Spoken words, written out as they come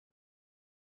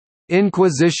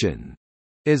Inquisition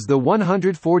is the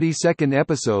 142nd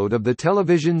episode of the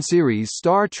television series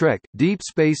Star Trek: Deep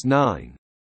Space Nine.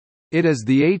 It is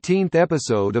the 18th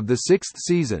episode of the 6th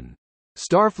season.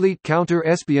 Starfleet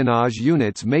counter-espionage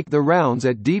units make the rounds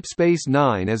at Deep Space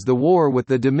Nine as the war with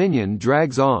the Dominion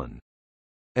drags on.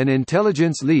 An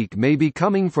intelligence leak may be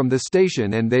coming from the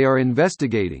station and they are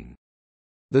investigating.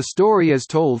 The story is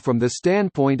told from the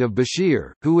standpoint of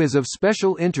Bashir, who is of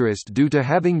special interest due to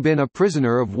having been a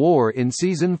prisoner of war in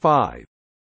Season 5.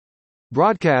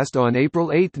 Broadcast on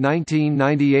April 8,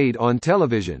 1998 on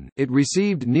television, it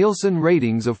received Nielsen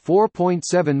ratings of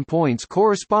 4.7 points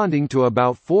corresponding to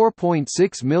about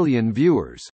 4.6 million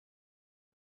viewers.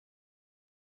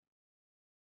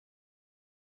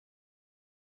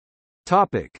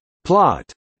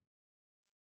 Plot.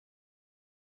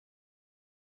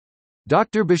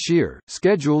 Dr. Bashir,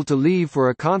 scheduled to leave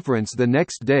for a conference the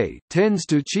next day, tends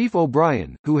to Chief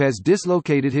O'Brien, who has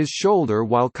dislocated his shoulder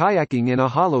while kayaking in a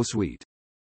holosuite.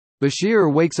 Bashir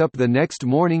wakes up the next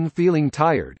morning feeling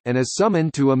tired, and is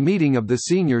summoned to a meeting of the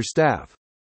senior staff.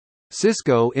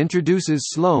 Sisko introduces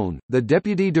Sloan, the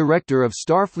Deputy Director of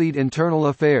Starfleet Internal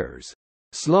Affairs.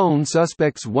 Sloan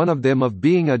suspects one of them of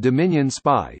being a Dominion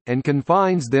spy, and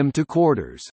confines them to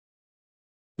quarters.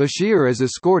 Bashir is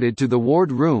escorted to the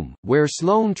ward room, where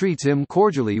Sloan treats him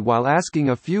cordially while asking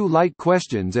a few light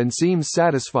questions and seems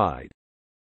satisfied.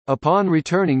 Upon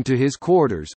returning to his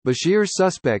quarters, Bashir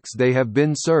suspects they have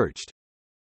been searched.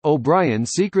 O'Brien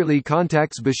secretly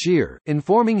contacts Bashir,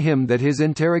 informing him that his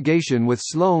interrogation with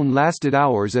Sloan lasted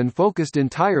hours and focused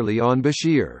entirely on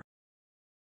Bashir.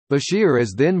 Bashir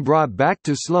is then brought back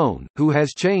to Sloan, who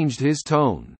has changed his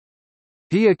tone.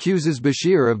 He accuses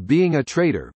Bashir of being a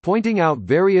traitor, pointing out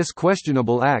various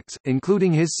questionable acts,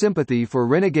 including his sympathy for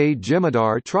renegade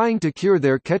Jem'Hadar trying to cure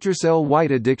their Ketracel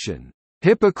White addiction,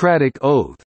 Hippocratic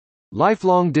Oath,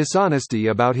 lifelong dishonesty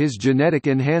about his genetic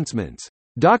enhancements,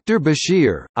 Dr.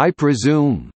 Bashir, I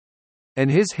presume,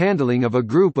 and his handling of a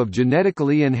group of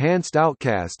genetically enhanced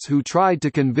outcasts who tried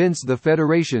to convince the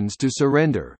Federations to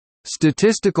surrender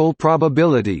statistical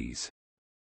probabilities.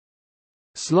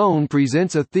 Sloan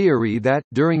presents a theory that,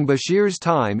 during Bashir's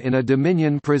time in a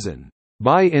Dominion prison,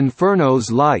 by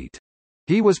Inferno's light,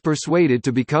 he was persuaded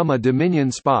to become a Dominion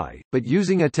spy, but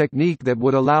using a technique that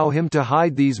would allow him to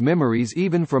hide these memories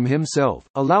even from himself,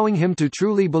 allowing him to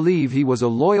truly believe he was a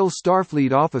loyal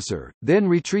Starfleet officer, then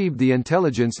retrieved the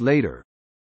intelligence later.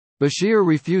 Bashir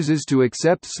refuses to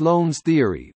accept Sloan's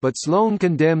theory, but Sloan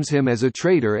condemns him as a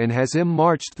traitor and has him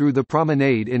marched through the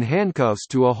promenade in handcuffs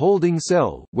to a holding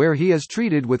cell, where he is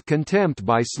treated with contempt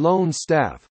by Sloan's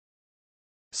staff.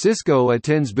 Sisko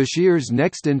attends Bashir's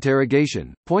next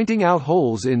interrogation, pointing out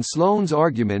holes in Sloan's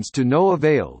arguments to no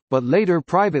avail, but later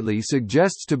privately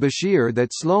suggests to Bashir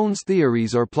that Sloan's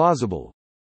theories are plausible.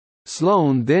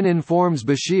 Sloan then informs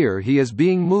Bashir he is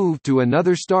being moved to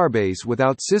another starbase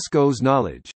without Sisko's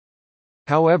knowledge.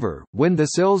 However, when the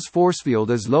cell's forcefield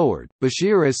is lowered,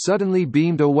 Bashir is suddenly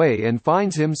beamed away and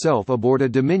finds himself aboard a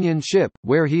Dominion ship,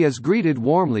 where he is greeted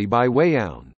warmly by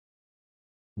Weyoun.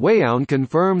 Weyoun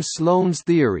confirms Sloan's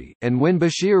theory, and when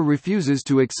Bashir refuses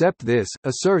to accept this,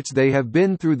 asserts they have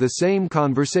been through the same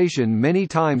conversation many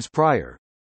times prior.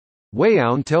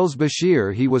 Weyoun tells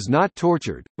Bashir he was not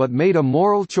tortured, but made a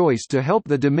moral choice to help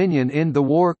the Dominion end the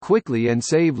war quickly and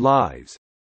save lives.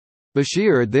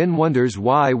 Bashir then wonders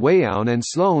why Weyoun and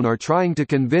Sloan are trying to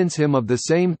convince him of the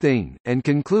same thing, and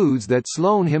concludes that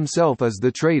Sloan himself is the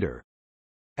traitor.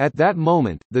 At that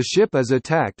moment, the ship is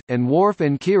attacked, and Worf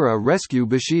and Kira rescue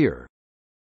Bashir.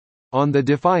 On the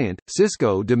Defiant,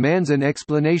 Sisko demands an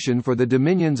explanation for the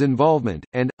Dominion's involvement,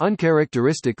 and,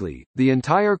 uncharacteristically, the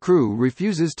entire crew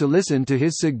refuses to listen to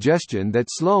his suggestion that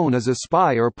Sloan is a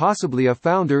spy or possibly a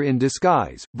founder in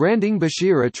disguise, branding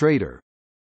Bashir a traitor.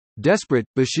 Desperate,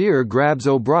 Bashir grabs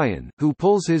O'Brien, who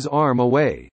pulls his arm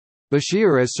away.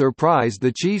 Bashir is surprised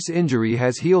the chief's injury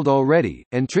has healed already,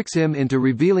 and tricks him into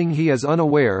revealing he is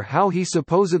unaware how he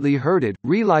supposedly hurt it,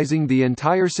 realizing the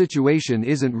entire situation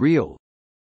isn't real.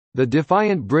 The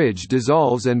Defiant bridge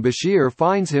dissolves and Bashir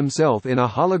finds himself in a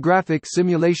holographic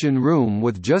simulation room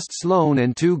with just Sloan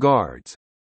and two guards.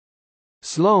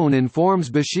 Sloan informs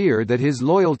Bashir that his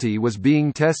loyalty was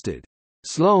being tested.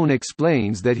 Sloan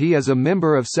explains that he is a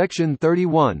member of Section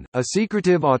 31, a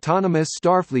secretive autonomous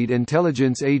Starfleet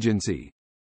intelligence agency.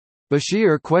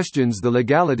 Bashir questions the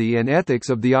legality and ethics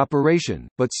of the operation,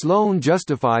 but Sloan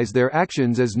justifies their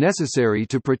actions as necessary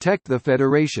to protect the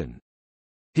Federation.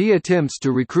 He attempts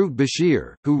to recruit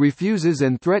Bashir, who refuses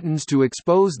and threatens to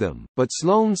expose them, but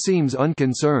Sloan seems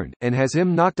unconcerned, and has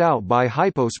him knocked out by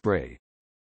hypospray.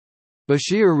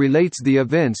 Bashir relates the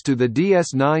events to the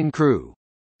DS-9 crew.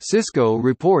 Sisko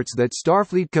reports that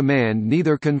Starfleet Command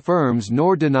neither confirms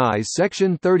nor denies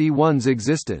Section 31's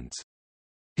existence.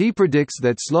 He predicts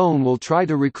that Sloan will try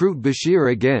to recruit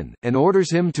Bashir again, and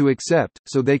orders him to accept,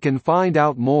 so they can find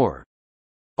out more.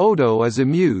 Odo is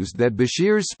amused that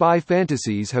Bashir's spy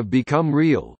fantasies have become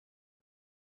real.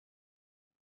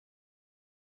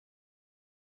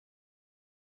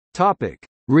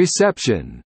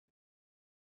 Reception.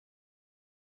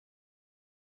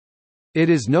 It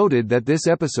is noted that this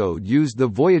episode used the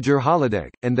Voyager holodeck,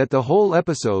 and that the whole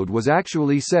episode was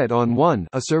actually set on one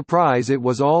a surprise it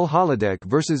was all holodeck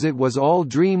versus it was all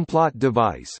dream plot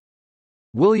device.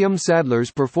 William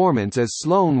Sadler's performance as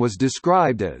Sloan was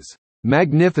described as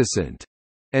magnificent,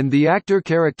 and the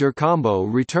actor-character combo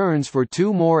returns for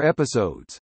 2 more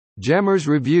episodes. Jammer's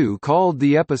review called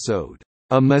the episode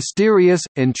a mysterious,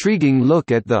 intriguing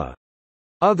look at the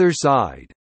other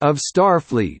side of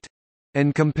Starfleet,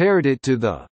 and compared it to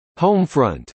the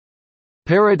Homefront,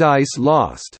 Paradise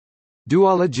Lost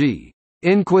duology.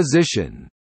 Inquisition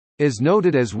is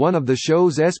noted as one of the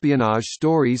show's espionage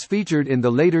stories featured in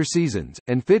the later seasons,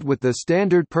 and fit with the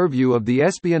standard purview of the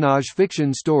espionage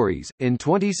fiction stories. In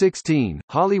 2016,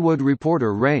 Hollywood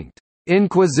Reporter ranked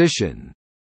Inquisition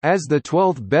as the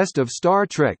 12th best of Star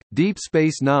Trek: Deep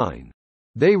Space Nine.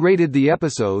 They rated the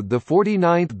episode the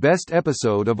 49th best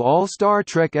episode of all Star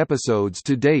Trek episodes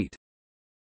to date.